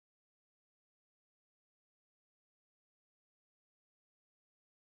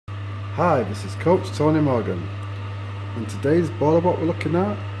Hi, this is Coach Tony Morganem, and today's boiler what we're looking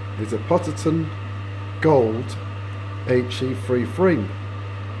at is a Potterton Gold HE33.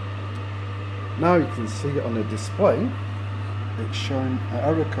 Now you can see it on the display, it's showing an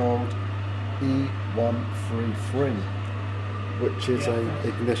error code E133, which is an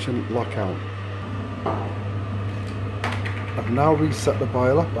ignition lockout. I've now reset the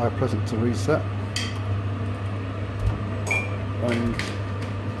boiler by pressing to reset, and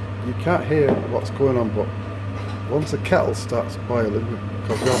you can't hear what's going on, but once the kettle starts boiling,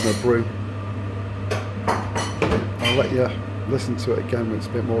 because we're having a brew, I'll let you listen to it again when it's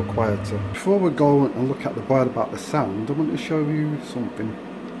a bit more quieter. Before we go and look at the boiler about the sound, I want to show you something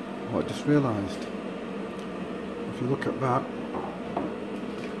what I just realised. If you look at that,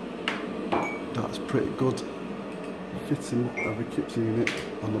 that's pretty good fitting of a kitchen unit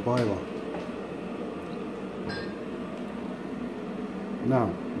on the boiler.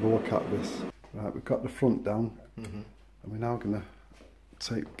 Now we'll look at this. Right, we've got the front down, and we're now going to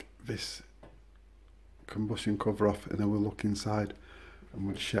take this combustion cover off, and then we'll look inside and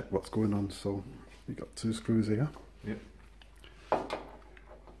we'll check what's going on. So we've got two screws here. Yep.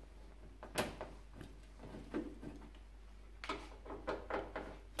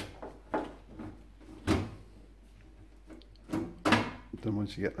 Then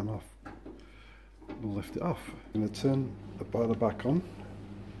once you get them off, we'll lift it off. I'm going to turn the boiler back on,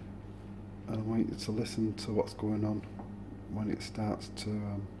 and I want you to listen to what's going on when it starts to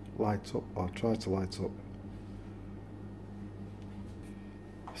light up, or try to light up.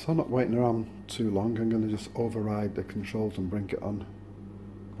 So I'm not waiting around too long, I'm going to just override the controls and bring it on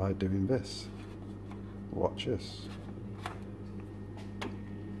by doing this. Watch this.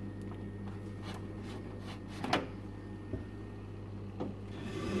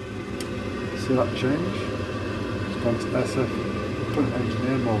 See that change? It's gone to Masterful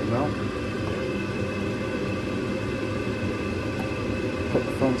Engineer mode now. Put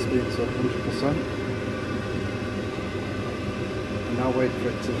the fan speed to 100%. And now wait for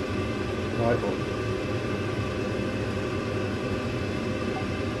it to light up.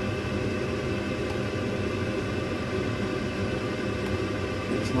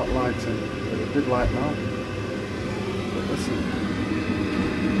 It's not lighting, but it did light now. But listen.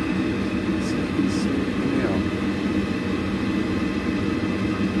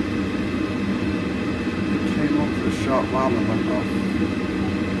 Short while and went off.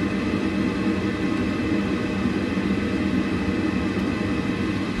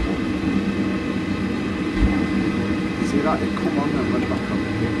 See that? It come on and went back up.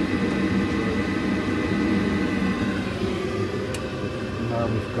 Now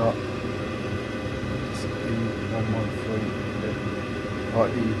we've got E113, or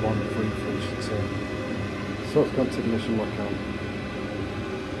E133 should say. So it's gone to ignition lockout.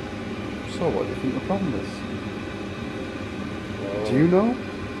 So what do you think the problem is? Do you know?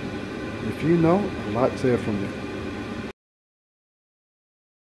 If you know, I'd like to hear from you.